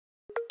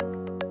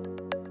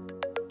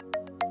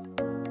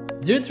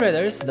Dear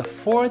traders, the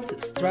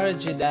fourth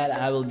strategy that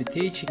I will be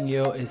teaching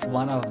you is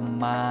one of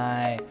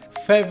my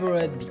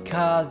favorite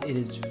because it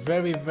is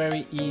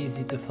very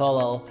easy to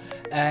follow,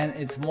 and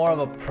it's more of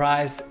a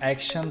price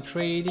action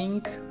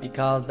trading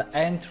because the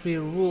entry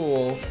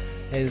rule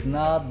is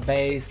not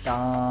based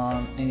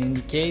on an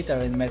indicator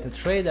in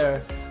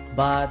MetaTrader,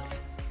 but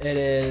it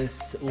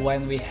is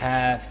when we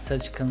have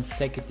such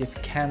consecutive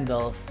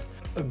candles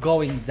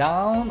going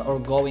down or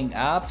going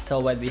up. So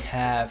when we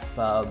have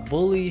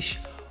bullish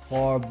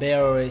or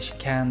bearish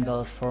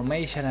candles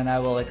formation, and I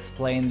will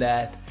explain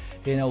that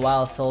in a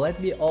while. So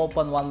let me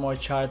open one more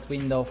chart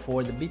window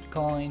for the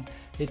Bitcoin.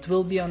 It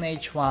will be on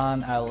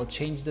H1. I will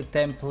change the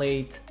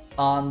template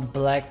on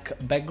black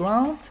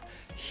background.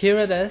 Here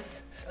it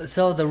is.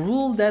 So the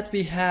rule that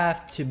we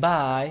have to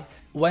buy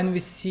when we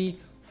see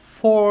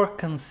 4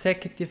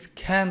 consecutive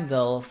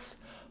candles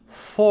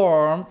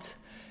formed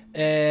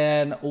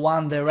in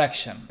one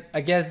direction.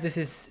 I guess this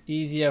is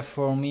easier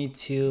for me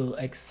to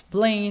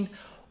explain.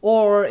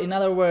 Or in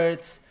other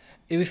words,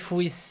 if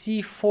we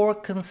see 4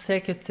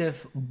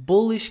 consecutive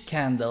bullish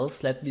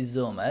candles, let me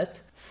zoom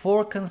it,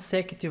 4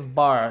 consecutive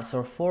bars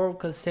or 4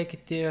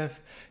 consecutive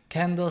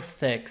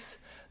candlesticks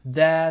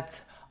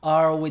that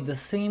are with the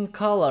same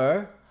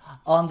color,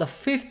 on the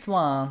 5th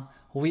one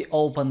we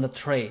open the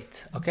trade.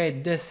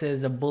 Okay, this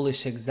is a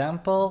bullish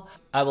example.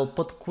 I will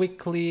put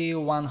quickly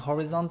one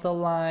horizontal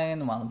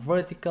line, one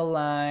vertical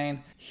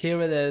line.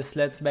 Here it is.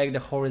 Let's make the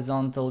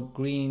horizontal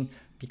green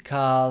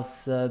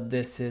because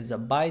this is a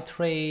buy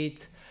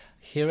trade.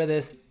 Here it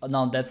is.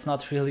 No, that's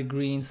not really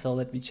green, so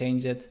let me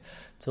change it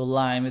to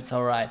lime. It's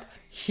all right.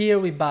 Here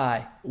we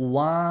buy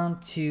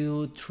 1,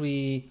 2,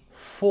 3,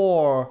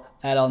 4,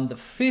 and on the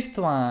 5th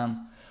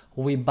one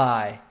we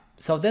buy.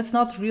 So that's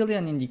not really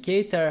an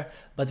indicator,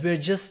 but we're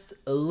just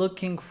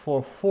looking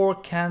for 4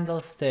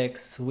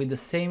 candlesticks with the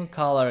same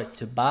color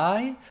to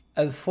buy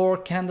and 4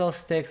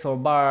 candlesticks or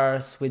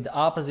bars with the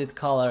opposite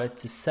color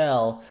to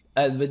sell.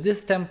 And with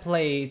this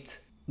template,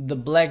 the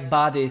black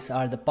bodies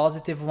are the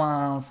positive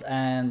ones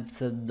and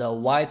the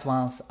white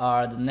ones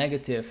are the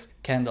negative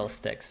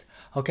candlesticks.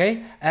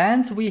 Okay,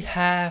 and we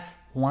have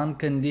one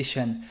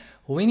condition.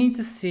 We need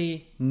to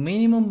see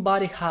minimum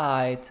body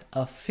height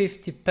of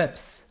 50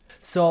 pips.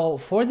 So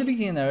for the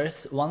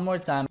beginners, one more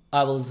time,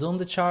 I will zoom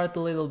the chart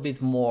a little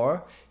bit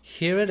more.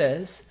 Here it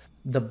is.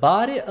 The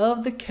body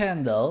of the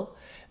candle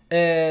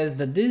is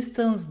the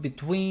distance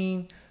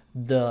between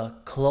the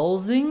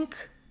closing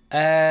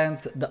and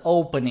the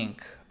opening.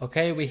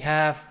 Okay, we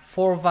have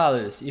 4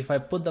 values. If I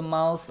put the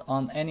mouse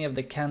on any of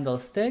the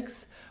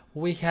candlesticks,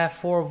 we have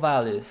 4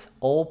 values: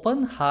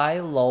 open, high,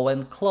 low,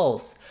 and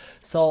close.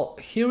 So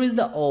here is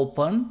the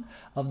open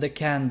of the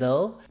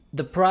candle.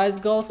 The price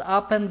goes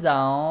up and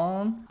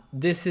down.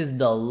 This is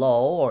the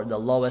low or the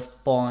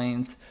lowest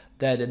point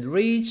that it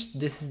reached.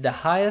 This is the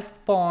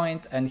highest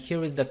point, and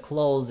here is the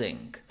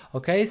closing.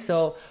 Okay,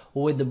 so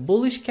with the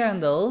bullish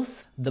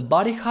candles, the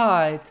body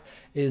height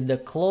is the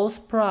close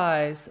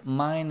price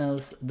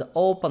minus the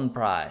open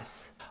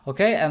price.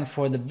 Okay, and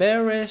for the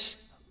bearish,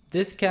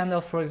 this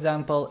candle, for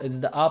example,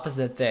 is the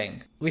opposite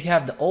thing. We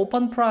have the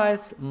open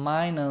price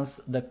minus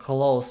the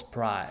close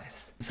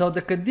price. So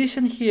the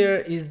condition here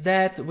is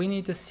that we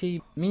need to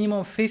see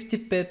minimum 50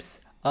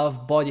 pips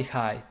of body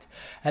height.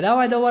 And now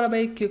I don't want to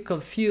make you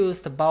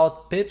confused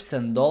about pips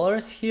and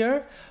dollars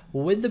here.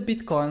 With the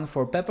Bitcoin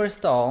for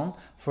Pepperstone,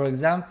 for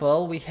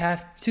example, we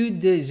have 2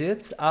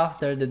 digits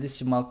after the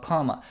decimal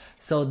comma.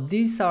 So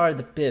these are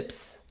the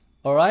pips.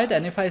 Alright,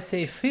 and if I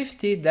say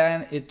 50,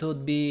 then it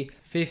would be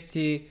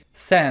 50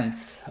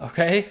 cents.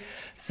 Okay,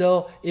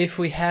 so if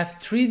we have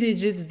 3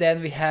 digits,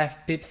 then we have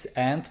pips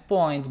and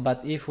point,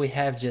 but if we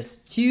have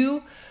just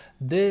 2,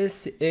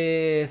 this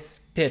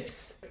is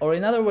pips. Or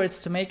in other words,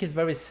 to make it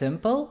very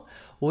simple,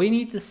 we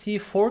need to see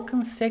 4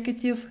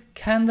 consecutive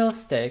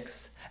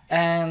candlesticks,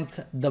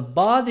 and the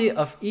body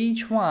of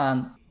each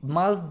one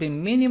must be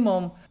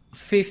minimum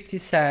 50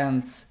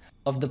 cents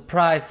of the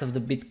price of the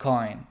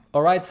Bitcoin.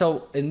 Alright,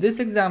 so in this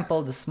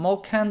example, the small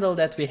candle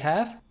that we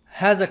have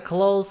has a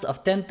close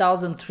of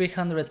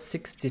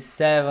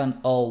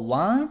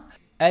 10,367.01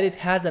 and it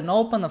has an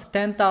open of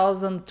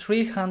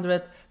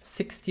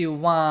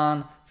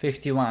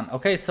 10,361.51.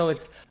 Okay, so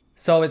it's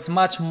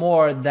much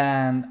more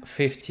than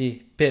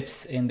 50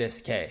 pips in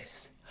this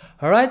case.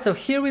 Alright, so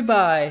here we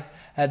buy,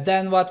 and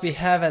then what we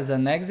have as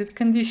an exit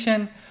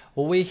condition,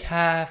 we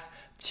have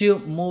 2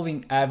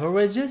 moving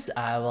averages.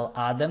 I will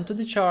add them to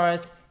the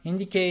chart: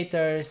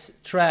 indicators,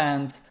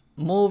 trend,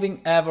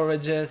 moving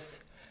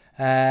averages.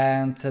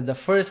 And the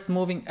first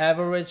moving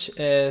average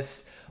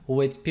is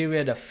with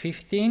period of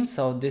 15,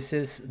 so this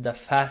is the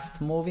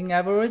fast moving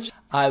average.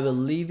 I will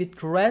leave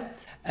it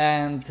red.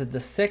 And the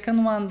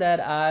second one that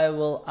I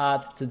will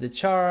add to the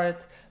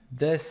chart,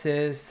 this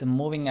is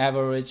moving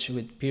average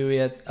with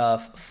period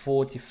of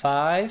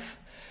 45.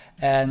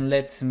 And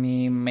let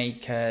me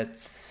make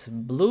it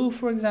blue,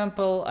 for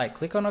example. I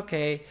click on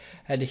OK,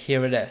 and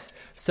here it is.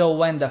 So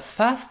when the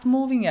fast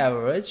moving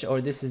average, or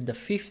this is the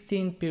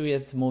 15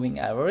 period moving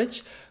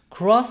average,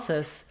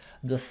 crosses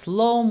the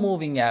slow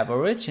moving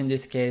average, in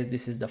this case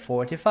this is the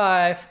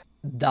 45,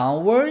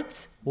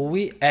 downwards,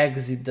 we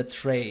exit the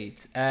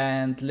trade.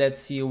 And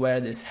let's see where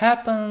this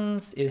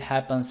happens. It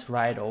happens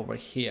right over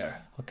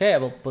here. Okay, I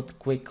will put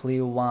quickly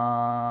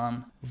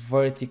one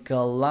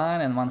vertical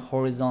line and one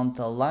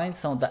horizontal line.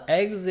 So the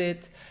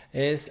exit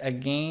is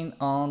again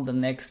on the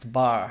next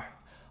bar.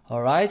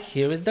 All right,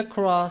 here is the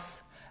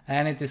cross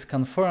and it is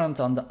confirmed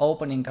on the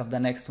opening of the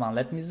next one.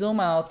 Let me zoom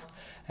out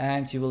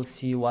and you will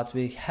see what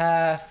we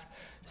have.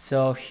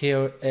 So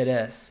here it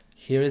is.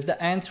 Here is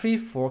the entry,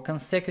 4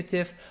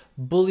 consecutive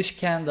bullish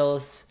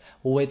candles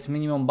with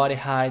minimum body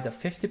height of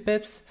 50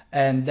 pips,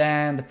 and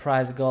then the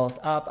price goes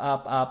up,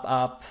 up, up,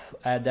 up,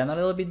 and then a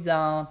little bit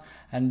down,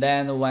 and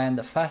then when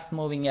the fast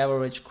moving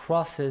average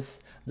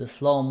crosses the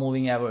slow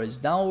moving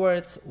average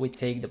downwards, we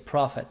take the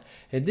profit.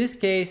 In this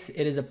case,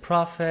 it is a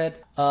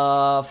profit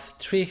of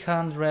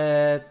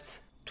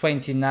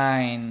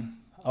 329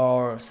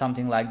 or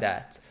something like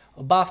that,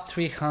 above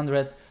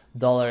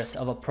 $300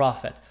 of a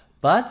profit.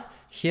 But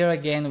here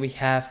again we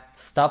have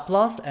stop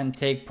loss and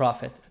take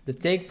profit. The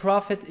take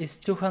profit is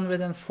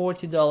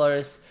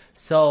 $240.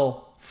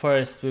 So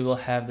first we will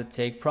have the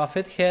take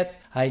profit hit,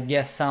 I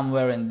guess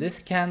somewhere in this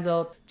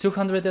candle,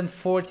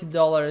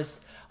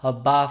 $240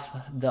 above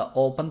the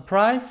open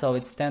price. So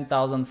it's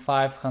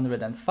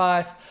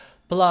 10,505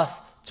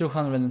 plus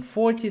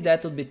 240,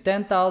 that would be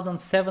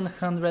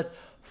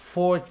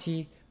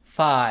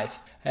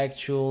 10,745.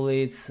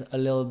 Actually it's a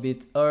little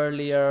bit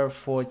earlier,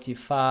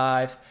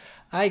 45.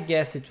 I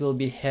guess it will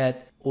be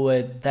hit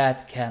with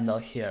that candle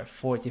here,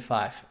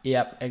 45.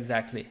 Yep,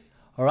 exactly.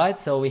 All right,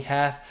 so we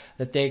have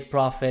the take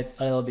profit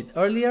a little bit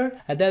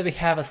earlier, and then we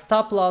have a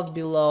stop loss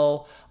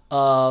below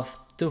of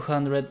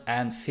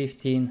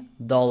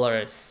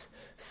 $215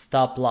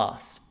 stop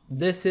loss.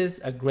 This is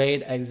a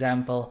great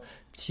example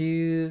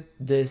to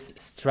this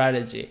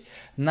strategy.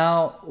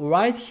 Now,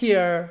 right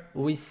here,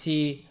 we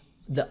see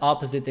the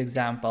opposite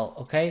example,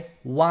 okay?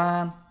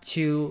 1,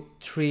 2,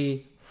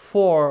 3,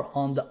 4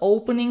 on the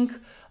opening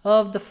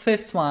of the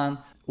fifth one,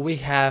 we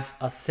have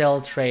a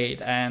sell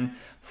trade, and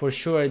for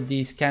sure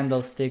these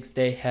candlesticks,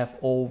 they have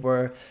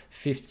over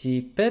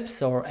 50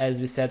 pips, or as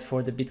we said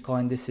for the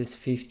Bitcoin, this is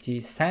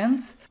 50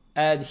 cents.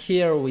 And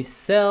here we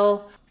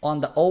sell on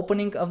the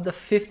opening of the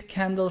fifth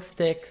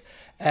candlestick,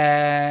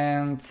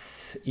 and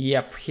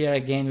yep, here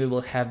again we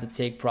will have the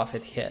take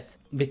profit hit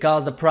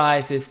because the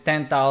price is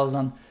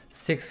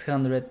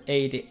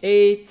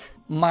 10,688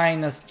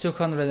 minus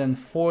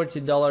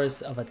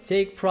 $240 of a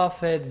take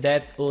profit.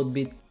 That would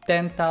be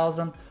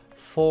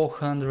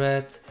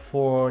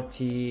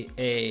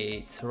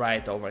 10,448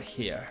 right over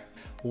here.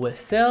 We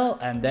sell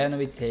and then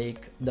we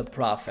take the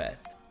profit.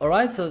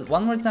 Alright, so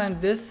one more time,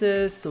 this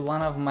is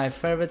one of my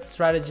favorite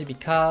strategy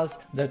because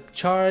the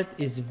chart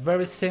is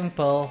very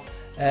simple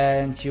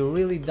and you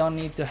really don't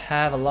need to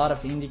have a lot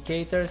of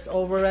indicators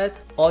over it.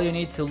 All you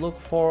need to look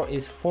for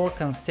is 4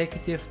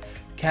 consecutive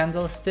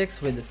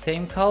candlesticks with the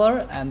same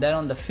color, and then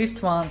on the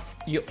fifth one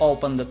you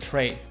open the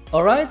trade.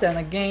 Alright, and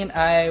again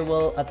I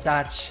will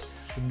attach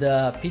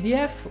the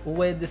PDF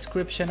with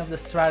description of the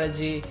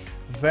strategy.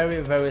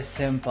 Very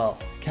simple.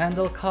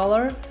 Candle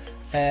color,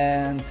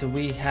 and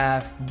we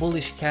have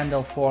bullish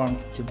candle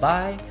formed to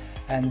buy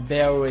and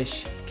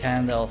bearish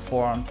candle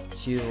formed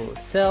to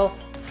sell.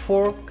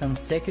 4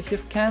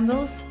 consecutive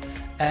candles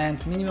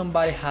and minimum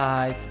body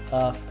height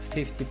of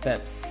 50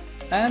 pips.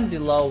 And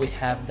below we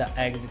have the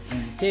exit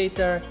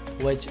indicator,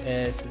 which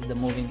is the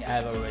moving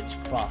average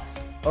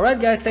cross. Alright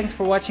guys, thanks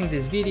for watching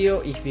this video.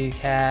 If you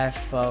have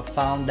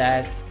found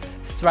that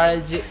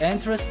strategy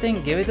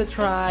interesting, give it a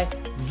try,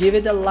 give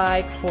it a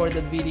like for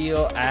the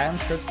video and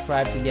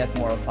subscribe to get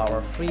more of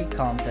our free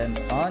content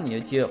on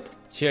YouTube.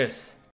 Cheers!